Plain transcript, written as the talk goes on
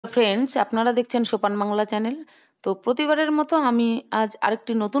Friends, আপনারা দেখছেন সোপান বাংলা চ্যানেল। তো প্রতিবারের মতো আমি আজ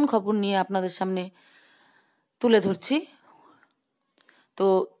আরেকটি নতুন খবর নিয়ে আপনাদের সামনে তুলে ধরছি। তো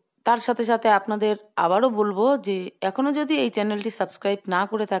তার সাথে সাথে আপনাদের আবারও বলবো যে এখনও যদি এই চ্যানেলটি সাবস্ক্রাইব না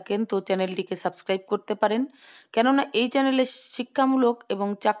করে থাকেন তো চ্যানেলটিকে সাবস্ক্রাইব করতে পারেন, কেননা এই চ্যানেলে শিক্ষামূলক এবং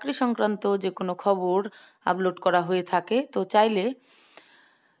চাকরি সংক্রান্ত যে কোনো খবর আপলোড করা হয়ে থাকে। তো চাইলে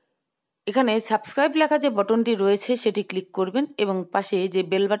এখানে সাবস্ক্রাইব লেখা যে বাটনটি রয়েছে সেটি ক্লিক করবেন এবং পাশে যে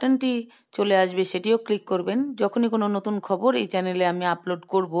বেল বাটনটি চলে আসবে সেটিও ক্লিক করবেন। যখনই কোনো নতুন খবর এই চ্যানেলে আমি আপলোড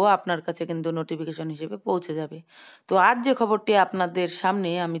করব আপনার কাছে কিন্তু নোটিফিকেশন হিসেবে পৌঁছে যাবে। তো আজ যে খবরটি আপনাদের সামনে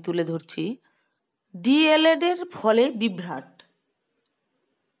আমি তুলে ধরছি, ডিএলএড এর ফলে বিভ্রাট।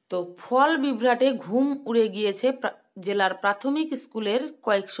 তো ফল বিভ্রাটে ঘুম উড়ে গিয়েছে জেলার প্রাথমিক স্কুলের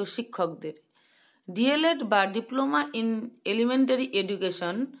কয়েকশো শিক্ষকদের। ডিএলএড বা ডিপ্লোমা ইন এলিমেন্টারি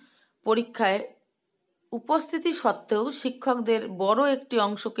এডুকেশন পরীক্ষায় উপস্থিতি সত্ত্বেও শিক্ষকদের বড় একটি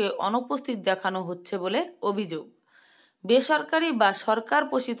অংশকে অনুপস্থিত দেখানো হচ্ছে বলে অভিযোগ। বেসরকারি বা সরকার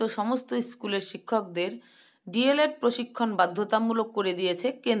পোষিত সমস্ত স্কুলের শিক্ষকদের ডিএলএড প্রশিক্ষণ বাধ্যতামূলক করে দিয়েছে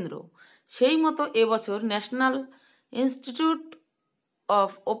কেন্দ্র। সেই মতো এবছর national institute of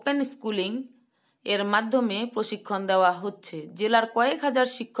open schooling এর মাধ্যমে প্রশিক্ষণ দেওয়া হচ্ছে। জেলার কয়েক হাজার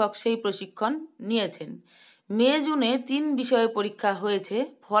শিক্ষক সেই প্রশিক্ষণ নিয়েছেন। মে জুনে 3 বিষয়ে পরীক্ষা হয়েছে,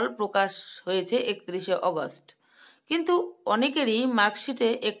 ফল প্রকাশ হয়েছে 31শে অগস্ট। কিন্তু অনেকেরই মার্কশিটে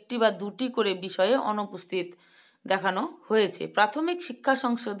একটি বা দুটি করে বিষয়ে অনুপস্থিত দেখানো হয়েছে। প্রাথমিক শিক্ষা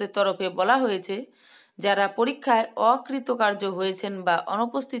সংসদের তরফে বলা হয়েছে, যারা পরীক্ষায় অকৃতকার্য হয়েছেন বা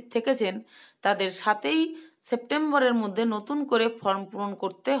অনুপস্থিত থেকেছেন তাদের 7ই সেপ্টেম্বরের মধ্যে নতুন করে ফর্ম পূরণ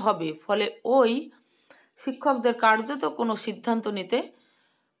করতে হবে। ফলে ওই শিক্ষকদের কার্যত কোনো সিদ্ধান্ত নিতে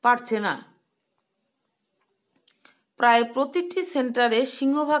পারছে না। প্রায় প্রতিটি সেন্টারে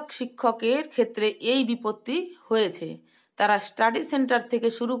সিংহভাগ শিক্ষকের ক্ষেত্রে এই বিপত্তি হয়েছে। তারা স্টাডি সেন্টার থেকে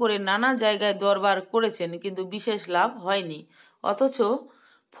শুরু করে নানা জায়গায় দরবার করেছেন, কিন্তু বিশেষ লাভ হয়নি। অথচ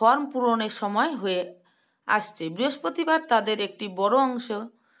ফর্ম পূরণের সময় হয়ে আসছে। বৃহস্পতিবার তাদের একটি বড় অংশ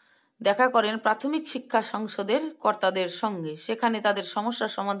দেখা করেন প্রাথমিক শিক্ষা সংসদের কর্তাদের সঙ্গে। সেখানে তাদের সমস্যা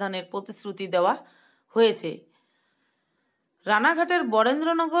সমাধানের প্রতিশ্রুতি দেওয়া হয়েছে। রানাঘাটের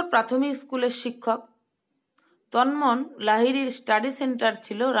বরেন্দ্রনগর প্রাথমিক স্কুলের শিক্ষক তন্মন লাহিড়ীর স্টাডি সেন্টার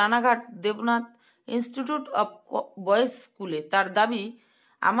ছিল Ranaghat Debnath institute of boys স্কুলে। তার দাবি,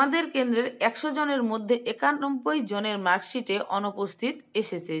 আমাদের কেন্দ্রের 100 জনের মধ্যে 91 জনের মার্কশিটে অনুপস্থিত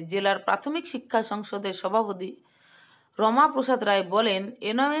এসেছে। জেলার প্রাথমিক শিক্ষা সংসদের সভাপতি রমা প্রসাদ রায় বলেন,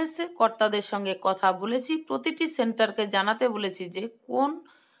 এনওএস কর্তাদের সঙ্গে কথা বলেছি, প্রতিটি সেন্টারকে জানাতে বলেছি যে কোন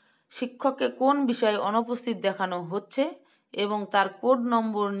শিক্ষককে কোন বিষয়ে অনুপস্থিত দেখানো হচ্ছে এবং তার কোড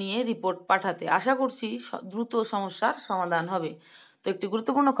নম্বর নিয়ে রিপোর্ট পাঠাতে। আশা করছি দ্রুত সমস্যার সমাধান হবে। তো একটি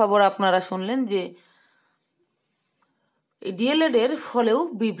গুরুত্বপূর্ণ খবর আপনারা শুনলেন যে এই ডিএলএড এর ফলেও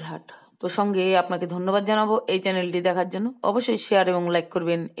বিভ্রাট। তো সঙ্গে আপনাকে ধন্যবাদ জানাবো এই চ্যানেলটি দেখার জন্য। অবশ্যই শেয়ার এবং লাইক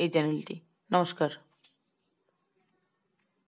করবেন এই চ্যানেলটি। নমস্কার।